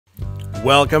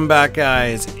Welcome back,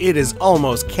 guys. It is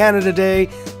almost Canada Day,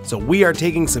 so we are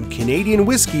taking some Canadian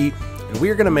whiskey and we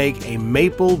are going to make a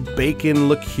Maple Bacon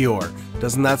Liqueur.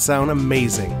 Doesn't that sound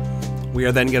amazing? We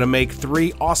are then going to make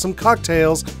 3 awesome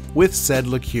cocktails with said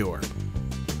liqueur.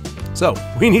 So,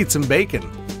 we need some bacon.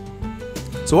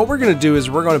 So what we're going to do is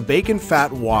we're going to bacon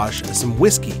fat wash some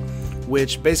whiskey,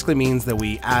 which basically means that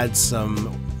we add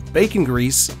some bacon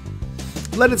grease,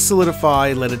 let it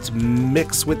solidify, let it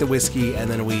mix with the whiskey, and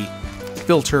then we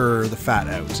filter the fat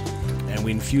out and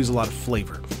we infuse a lot of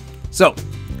flavor. So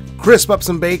crisp up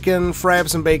some bacon, fry up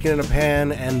some bacon in a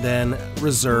pan, and then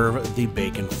reserve the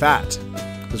bacon fat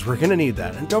because we're gonna need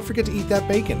that. And don't forget to eat that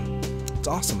bacon. It's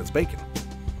awesome, it's bacon.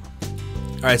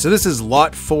 Alright, so this is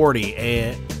Lot 40,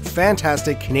 a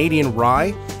fantastic Canadian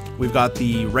rye. We've got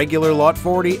the regular Lot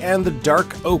 40 and the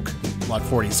Dark Oak Lot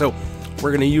 40. So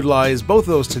we're gonna utilize both of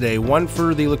those today, one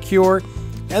for the liqueur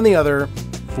and the other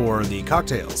for the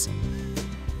cocktails.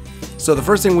 So the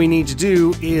first thing we need to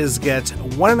do is get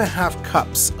 1.5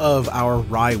 cups of our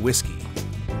rye whiskey.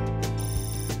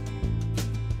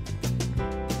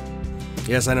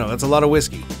 Yes, I know, that's a lot of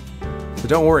whiskey. But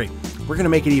don't worry, we're gonna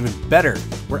make it even better.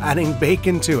 We're adding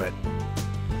bacon to it.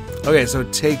 Okay, so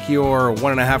take your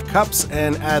 1.5 cups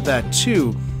and add that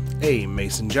to a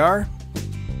mason jar.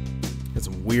 Get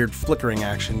some weird flickering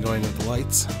action going with the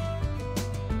lights.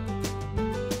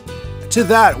 To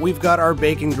that, we've got our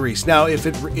bacon grease. Now, if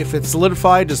it's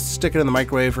solidified, just stick it in the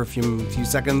microwave for a few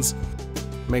seconds.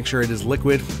 Make sure it is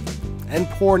liquid. And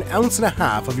pour 1.5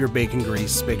 ounces of your bacon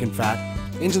grease, bacon fat,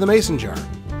 into the mason jar.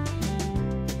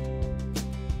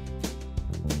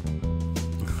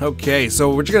 Okay,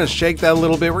 so we're just going to shake that a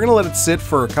little bit. We're going to let it sit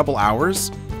for a couple hours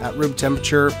at room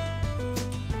temperature.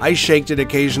 I shaked it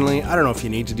occasionally. I don't know if you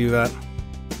need to do that.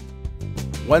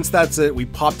 Once that's it, we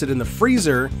popped it in the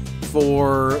freezer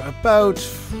for about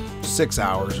 6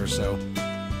 hours or so.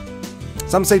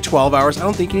 Some say 12 hours. I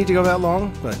don't think you need to go that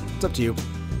long, but it's up to you.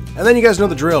 And then you guys know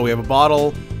the drill. We have a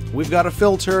bottle, we've got a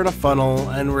filter and a funnel,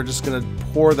 and we're just gonna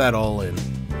pour that all in.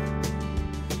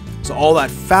 So all that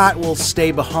fat will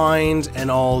stay behind and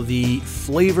all the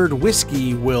flavored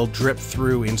whiskey will drip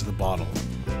through into the bottle.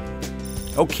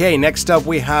 Okay, next up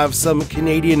we have some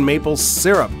Canadian maple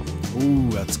syrup. Ooh,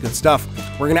 that's good stuff.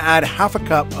 We're gonna add 1/2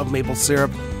 cup of maple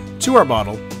syrup to our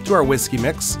bottle, to our whiskey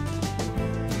mix.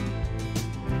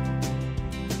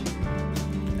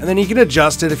 And then you can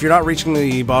adjust it. If you're not reaching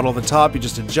the bottle at the top, you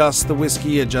just adjust the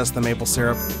whiskey, adjust the maple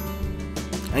syrup,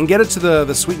 and get it to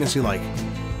the sweetness you like.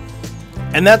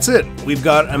 And that's it. We've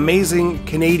got amazing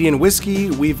Canadian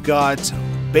whiskey, we've got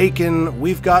bacon,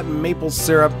 we've got maple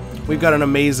syrup, we've got an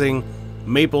amazing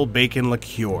maple bacon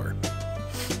liqueur.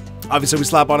 Obviously, we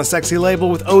slap on a sexy label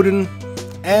with Odin,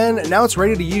 and now it's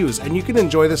ready to use, and you can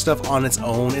enjoy this stuff on its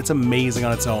own. It's amazing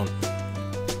on its own.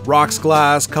 Rocks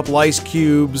glass, couple ice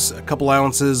cubes, a couple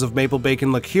ounces of maple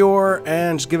bacon liqueur,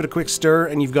 and just give it a quick stir,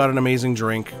 and you've got an amazing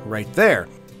drink right there.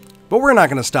 But we're not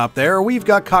going to stop there. We've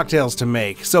got cocktails to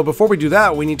make. So before we do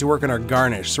that, we need to work on our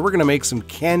garnish. So we're going to make some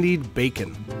candied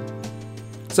bacon.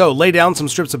 So lay down some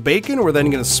strips of bacon. We're then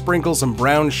going to sprinkle some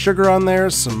brown sugar on there,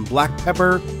 some black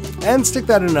pepper, and stick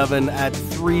that in an oven at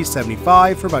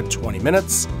 375 for about 20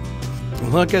 minutes.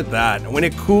 Look at that. When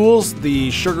it cools, the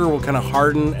sugar will kind of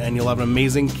harden and you'll have an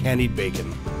amazing candied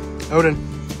bacon. Odin.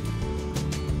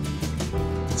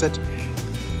 Sit.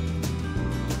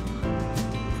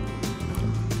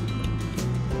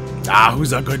 Ah,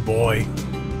 who's a good boy?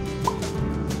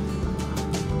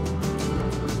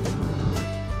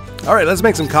 Alright, let's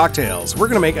make some cocktails. We're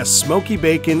going to make a smoky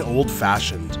bacon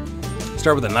old-fashioned.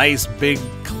 Start with a nice, big,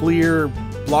 clear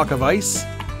block of ice.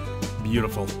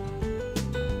 Beautiful.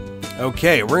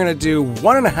 Okay, we're going to do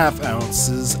 1.5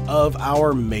 ounces of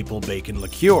our maple bacon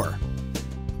liqueur.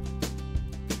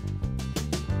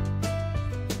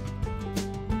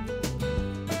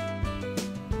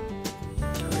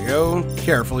 There we go.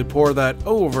 Carefully pour that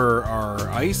over our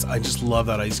ice. I just love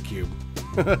that ice cube.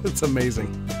 It's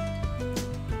amazing.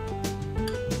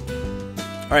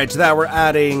 Alright, to that we're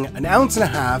adding 1.5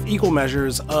 ounces, equal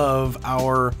measures of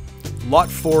our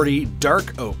Lot 40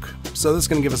 Dark Oak. So this is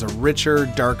going to give us a richer,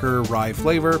 darker rye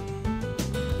flavor.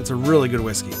 It's a really good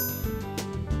whiskey.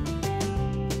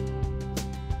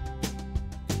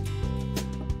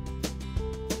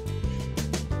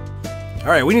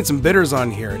 Alright, we need some bitters on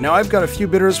here. Now I've got a few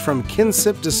bitters from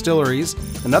Kinsip Distilleries,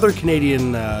 another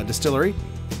Canadian distillery.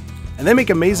 And they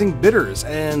make amazing bitters,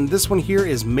 and this one here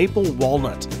is Maple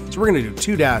Walnut. So we're going to do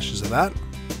 2 dashes of that.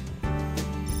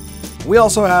 We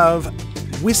also have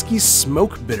Whisky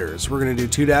Smoke Bitters. We're going to do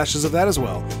 2 dashes of that as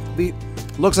well.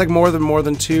 Looks like more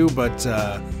than 2, but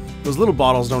those little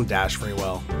bottles don't dash very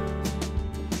well.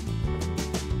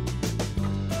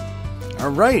 All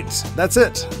right, that's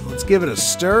it. Let's give it a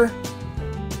stir.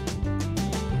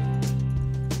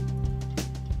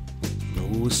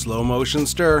 Ooh, slow motion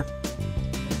stir.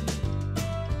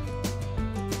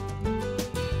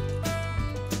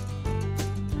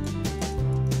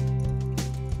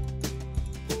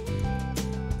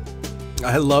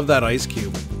 I love that ice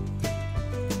cube.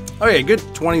 Okay, good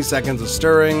 20 seconds of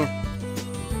stirring.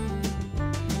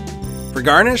 For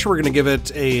garnish, we're going to give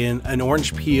it an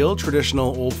orange peel,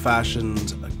 traditional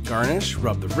old-fashioned garnish.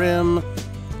 Rub the rim,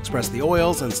 express the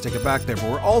oils, and stick it back there. But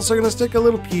we're also going to stick a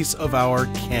little piece of our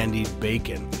candied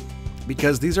bacon,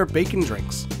 because these are bacon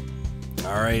drinks.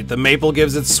 All right, the maple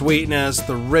gives it sweetness,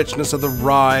 the richness of the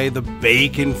rye, the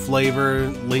bacon flavor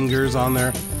lingers on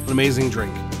there. An amazing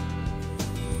drink.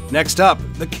 Next up,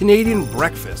 the Canadian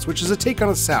Breakfast, which is a take on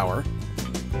a sour.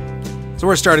 So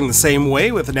we're starting the same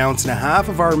way with 1.5 ounces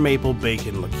of our Maple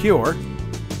Bacon Liqueur.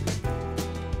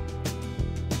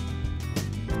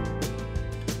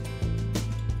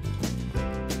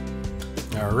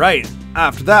 Alright,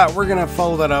 after that we're going to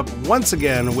follow that up once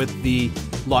again with the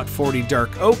Lot 40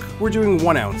 Dark Oak. We're doing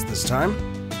 1 ounce this time.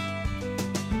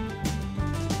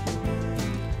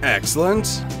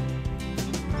 Excellent.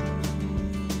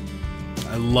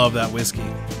 I love that whiskey.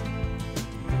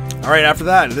 Alright, after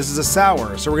that, this is a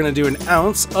sour, so we're going to do 1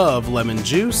 ounce of lemon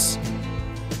juice.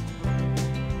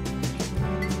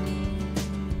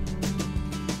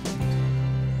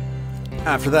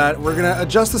 After that, we're going to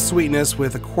adjust the sweetness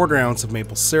with 1/4 ounce of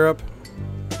maple syrup.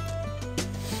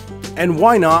 And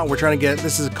why not? We're trying to get,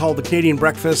 this is called the Canadian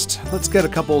Breakfast. Let's get a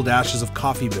couple dashes of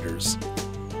coffee bitters.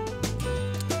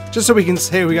 Just so we can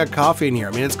say we got coffee in here.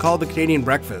 I mean, it's called the Canadian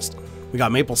Breakfast. We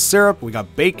got maple syrup, we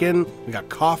got bacon, we got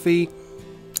coffee.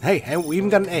 Hey, we even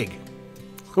got an egg.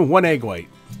 1 egg white.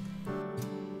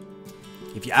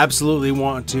 If you absolutely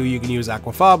want to, you can use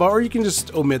aquafaba, or you can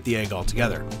just omit the egg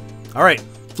altogether. All right,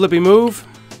 flippy move.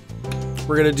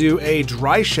 We're gonna do a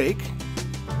dry shake.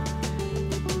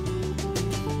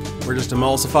 We're just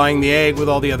emulsifying the egg with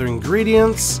all the other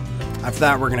ingredients. After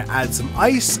that, we're gonna add some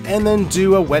ice and then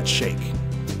do a wet shake.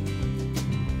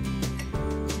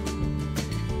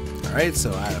 All right,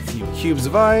 so add a few cubes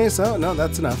of ice. Oh, no,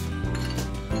 that's enough.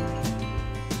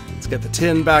 Let's get the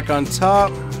tin back on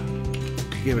top.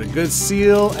 Give it a good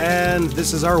seal, and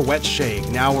this is our wet shake.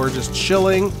 Now we're just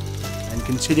chilling and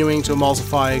continuing to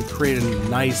emulsify and create a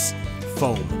nice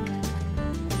foam.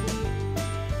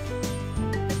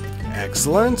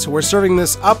 Excellent. We're serving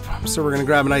this up, so we're gonna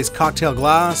grab a nice cocktail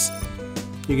glass.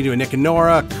 You can do a Nick and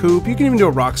Nora, a coupe. You can even do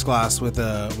a rocks glass with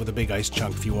a big ice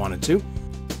chunk if you wanted to.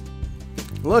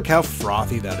 Look how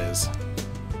frothy that is.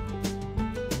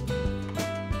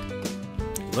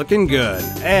 Looking good.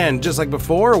 And just like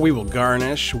before, we will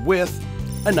garnish with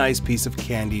a nice piece of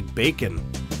candied bacon.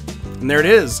 And there it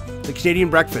is, the Canadian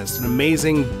Breakfast, an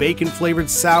amazing bacon-flavored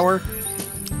sour.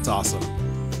 It's awesome.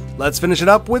 Let's finish it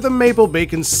up with a Maple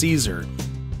Bacon Caesar.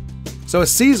 So a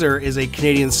Caesar is a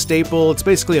Canadian staple. It's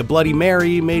basically a Bloody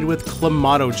Mary made with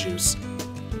clamato juice,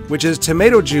 which is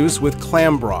tomato juice with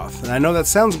clam broth. And I know that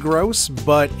sounds gross,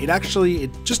 but it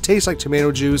just tastes like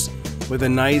tomato juice with a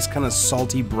nice kind of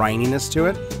salty brininess to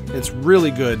it. It's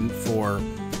really good for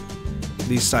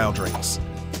these style drinks.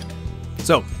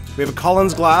 So we have a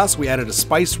Collins glass, we added a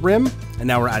spice rim, and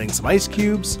now we're adding some ice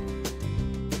cubes.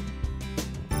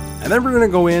 And then we're gonna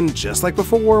go in, just like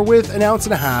before, with 1.5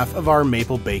 ounces of our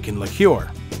Maple Bacon Liqueur.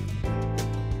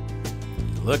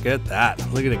 Look at that.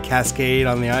 Look at a cascade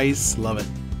on the ice. Love it.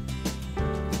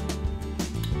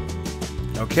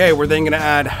 Okay, we're then going to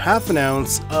add 1/2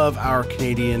 ounce of our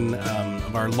Canadian,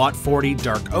 of our Lot 40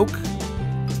 Dark Oak.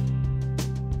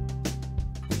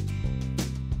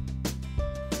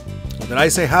 Did I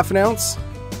say 1/2 ounce?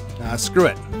 Screw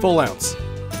it. Full ounce.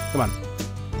 Come on.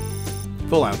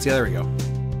 Full ounce. Yeah, there we go.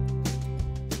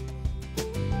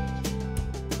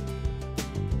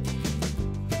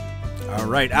 All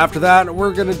right, after that,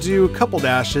 we're going to do a couple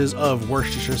dashes of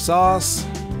Worcestershire sauce.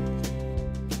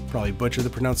 Probably butcher the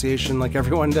pronunciation like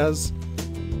everyone does.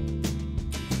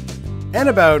 And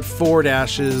about 4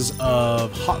 dashes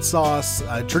of hot sauce,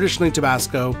 traditionally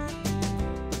Tabasco.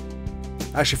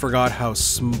 I actually forgot how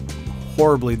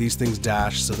horribly these things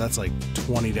dash, so that's like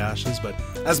 20 dashes, but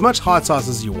as much hot sauce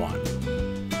as you want.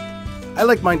 I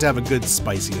like mine to have a good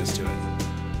spiciness to it.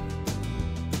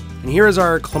 And here is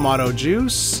our clamato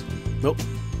juice. Nope.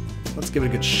 Let's give it a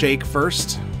good shake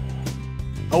first.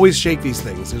 Always shake these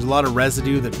things. There's a lot of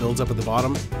residue that builds up at the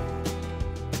bottom.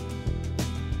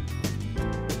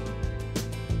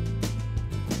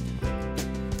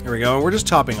 There we go, and we're just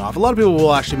topping off. A lot of people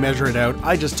will actually measure it out.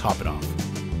 I just top it off.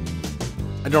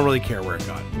 I don't really care where it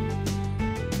got.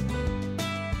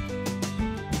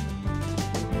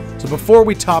 So before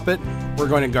we top it, we're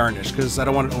going to garnish because I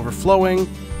don't want it overflowing.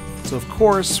 So of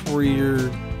course, we're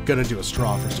going to do a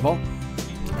straw first of all.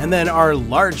 And then our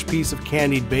large piece of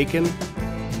candied bacon.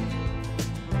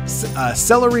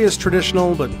 Celery is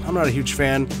traditional, but I'm not a huge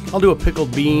fan. I'll do a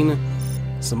pickled bean,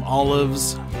 some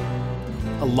olives,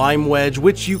 a lime wedge,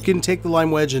 which you can take the lime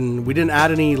wedge and we didn't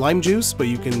add any lime juice, but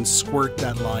you can squirt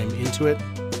that lime into it.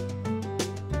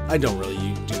 I don't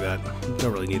really do that.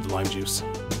 Don't really need the lime juice.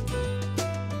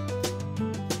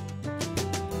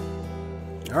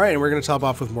 All right, and we're going to top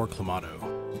off with more Clamato.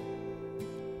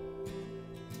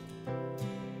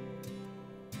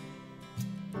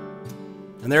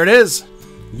 And there it is,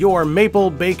 your Maple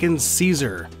Bacon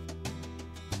Caesar.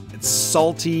 It's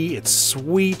salty, it's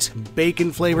sweet,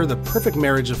 bacon flavor, the perfect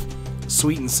marriage of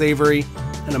sweet and savory.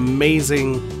 An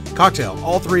amazing cocktail.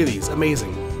 All three of these,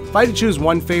 amazing. If I had to choose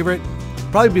one favorite,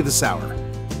 it'd probably be the sour.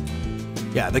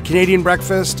 Yeah, the Canadian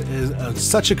breakfast is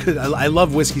such a good... I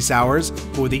love whiskey sours,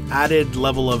 but with the added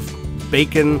level of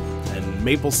bacon and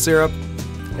maple syrup,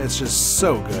 it's just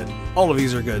so good. All of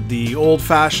these are good. The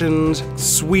old-fashioned,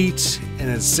 sweet, and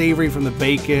it's savory from the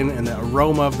bacon, and the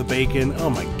aroma of the bacon. Oh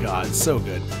my god, so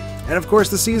good. And of course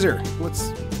the Caesar.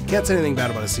 Can't say anything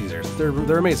bad about a Caesar.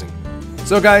 They're amazing.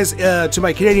 So guys, to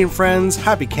my Canadian friends,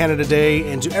 happy Canada Day,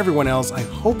 and to everyone else, I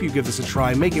hope you give this a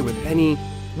try. Make it with any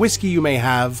whiskey you may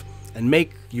have, and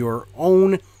make your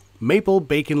own Maple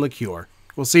Bacon Liqueur.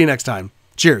 We'll see you next time.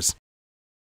 Cheers.